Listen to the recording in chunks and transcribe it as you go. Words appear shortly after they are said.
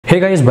Hey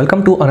guys,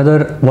 welcome to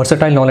another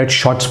versatile knowledge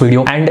shorts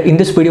video, and in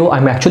this video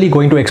I'm actually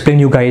going to explain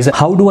you guys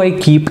how do I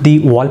keep the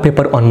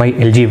wallpaper on my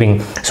LG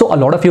Wing. So a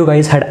lot of you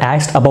guys had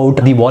asked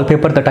about the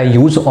wallpaper that I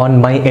use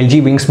on my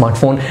LG Wing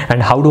smartphone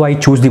and how do I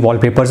choose the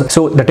wallpapers.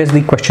 So that is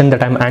the question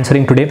that I'm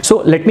answering today. So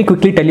let me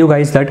quickly tell you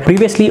guys that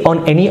previously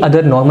on any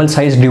other normal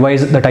size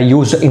device that I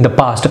used in the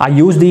past, I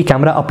used the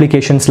camera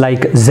applications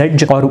like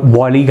Zedge or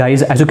Wally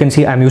guys. As you can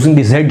see, I'm using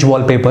the Zedge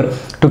wallpaper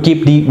to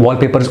keep the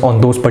wallpapers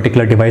on those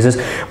particular devices.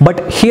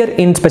 But here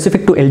in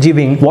specific to LG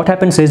Wing, what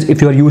happens is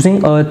if you are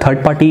using a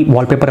third-party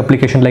wallpaper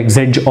application like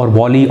Zedge or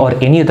Wally or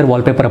any other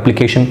wallpaper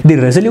application, the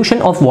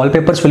resolution of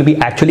wallpapers will be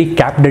actually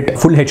capped at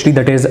full HD,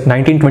 that is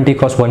 1920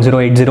 x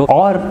 1080,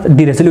 or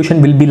the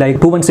resolution will be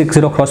like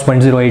 2160 x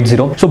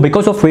 1080. So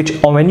because of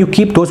which, when you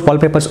keep those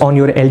wallpapers on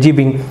your LG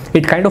Wing,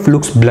 it kind of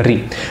looks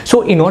blurry.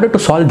 So in order to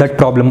solve that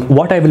problem,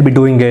 what I will be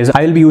doing is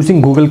I will be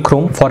using Google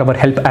Chrome for our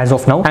help as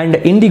of now, and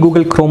in the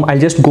Google Chrome I'll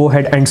just go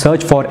ahead and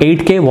search for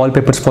 8K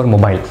wallpapers for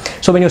mobile.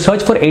 So when you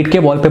search for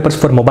 8K wallpapers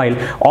for mobile,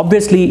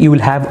 obviously you will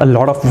have a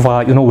lot of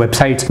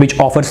websites which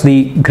offers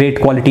the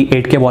great quality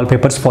 8K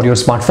wallpapers for your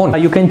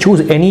smartphone. You can choose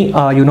any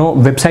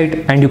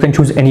website and you can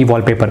choose any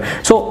wallpaper.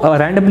 So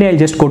randomly I'll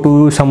just go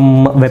to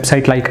some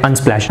website like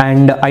Unsplash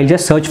and I'll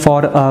just search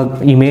for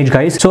image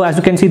guys. So as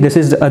you can see, this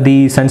is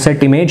the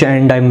sunset image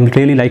and I'm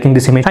really liking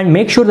this image. And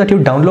make sure that you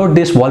download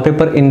this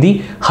wallpaper in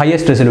the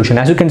highest resolution.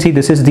 As you can see,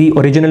 this is the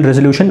original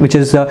resolution, which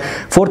is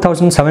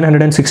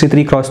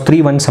 4763 x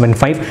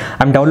 3175.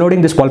 I'm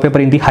downloading this wallpaper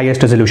in the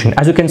highest resolution.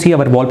 As you can see,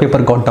 our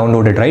wallpaper got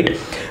downloaded, right?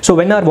 So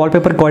when our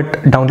wallpaper got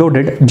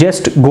downloaded,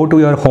 just go to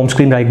your home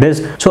screen like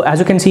this. So as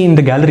you can see in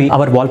the gallery,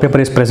 our wallpaper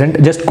is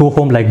present. Just go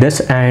home like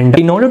this, and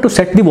in order to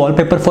set the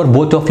wallpaper for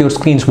both of your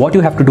screens, what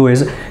you have to do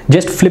is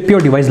just flip your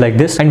device like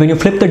this, and when you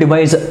flip the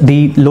device,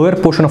 the lower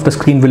portion of the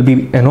screen will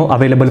be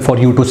available for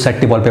you to set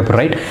the wallpaper,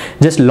 right?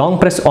 Just long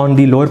press on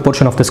the lower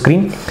portion of the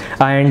screen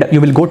and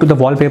you will go to the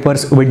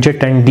wallpapers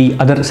widget and the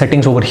other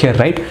settings over here,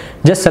 right?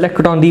 Just select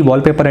it on the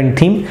wallpaper and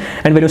theme,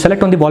 and when you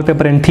select on the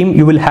wallpaper and theme,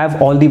 you will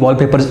have all the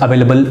wallpapers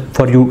available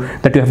for you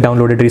that you have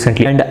downloaded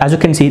recently. And as you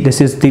can see,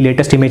 this is the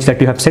latest image that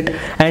you have set,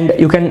 and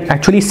you can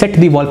actually set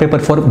the wallpaper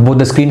for both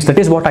the screens. That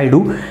is what I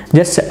do.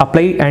 Just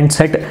apply and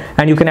set,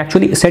 and you can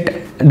actually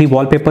set the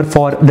wallpaper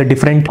for the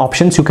different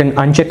options. You can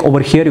uncheck over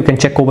here, you can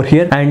check over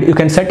here, and you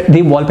can set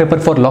the wallpaper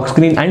for lock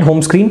screen and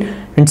home screen,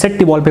 and set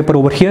the wallpaper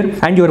over here,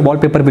 and your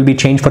wallpaper will be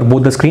changed for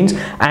both the screens,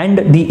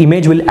 and the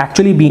image will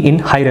actually be in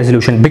high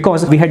resolution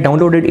because we had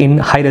downloaded in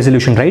high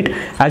resolution, right?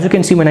 As you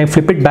can see, when I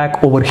flip it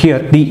back over here,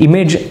 the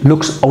image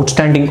looks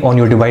outstanding on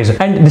your device.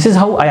 And this is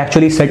how I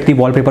actually set the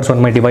wallpapers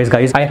on my device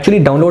guys. I actually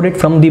download it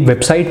from the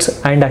websites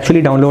and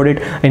actually download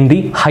it in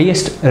the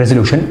highest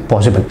resolution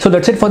possible. So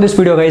that's it for this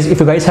video guys. If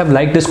you guys have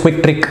liked this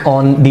quick trick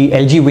on the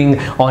LG Wing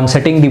on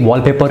setting the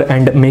wallpaper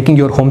and making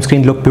your home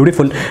screen look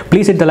beautiful,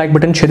 please hit the like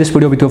button, share this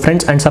video with your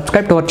friends, and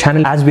subscribe to our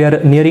channel as we are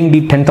nearing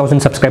the 10,000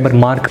 subscriber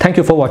mark. Thank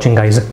you for watching guys.